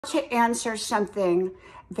To answer something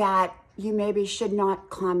that you maybe should not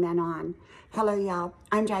comment on. Hello, y'all.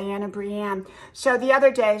 I'm Diana Brienne. So the other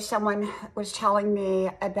day, someone was telling me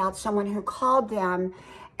about someone who called them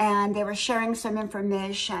and they were sharing some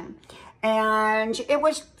information. And it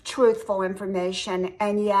was truthful information.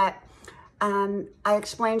 And yet, I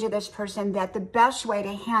explained to this person that the best way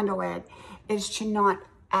to handle it is to not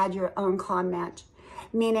add your own comment.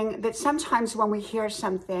 Meaning that sometimes when we hear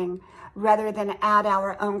something, rather than add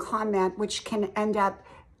our own comment, which can end up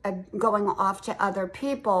going off to other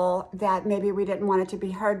people that maybe we didn't want it to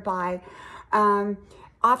be heard by,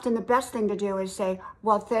 often the best thing to do is say,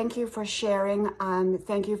 well, thank you for sharing.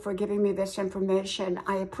 Thank you for giving me this information.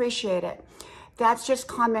 I appreciate it. That's just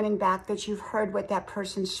commenting back that you've heard what that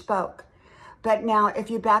person spoke. But now if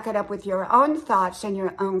you back it up with your own thoughts and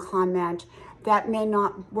your own comment, that may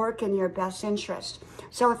not work in your best interest.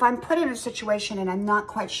 So if I'm put in a situation and I'm not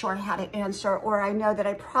quite sure how to answer, or I know that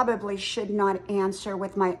I probably should not answer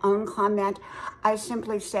with my own comment, I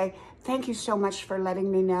simply say, thank you so much for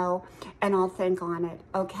letting me know, and I'll think on it,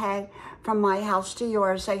 okay? From my house to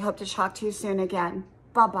yours, I hope to talk to you soon again.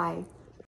 Bye-bye.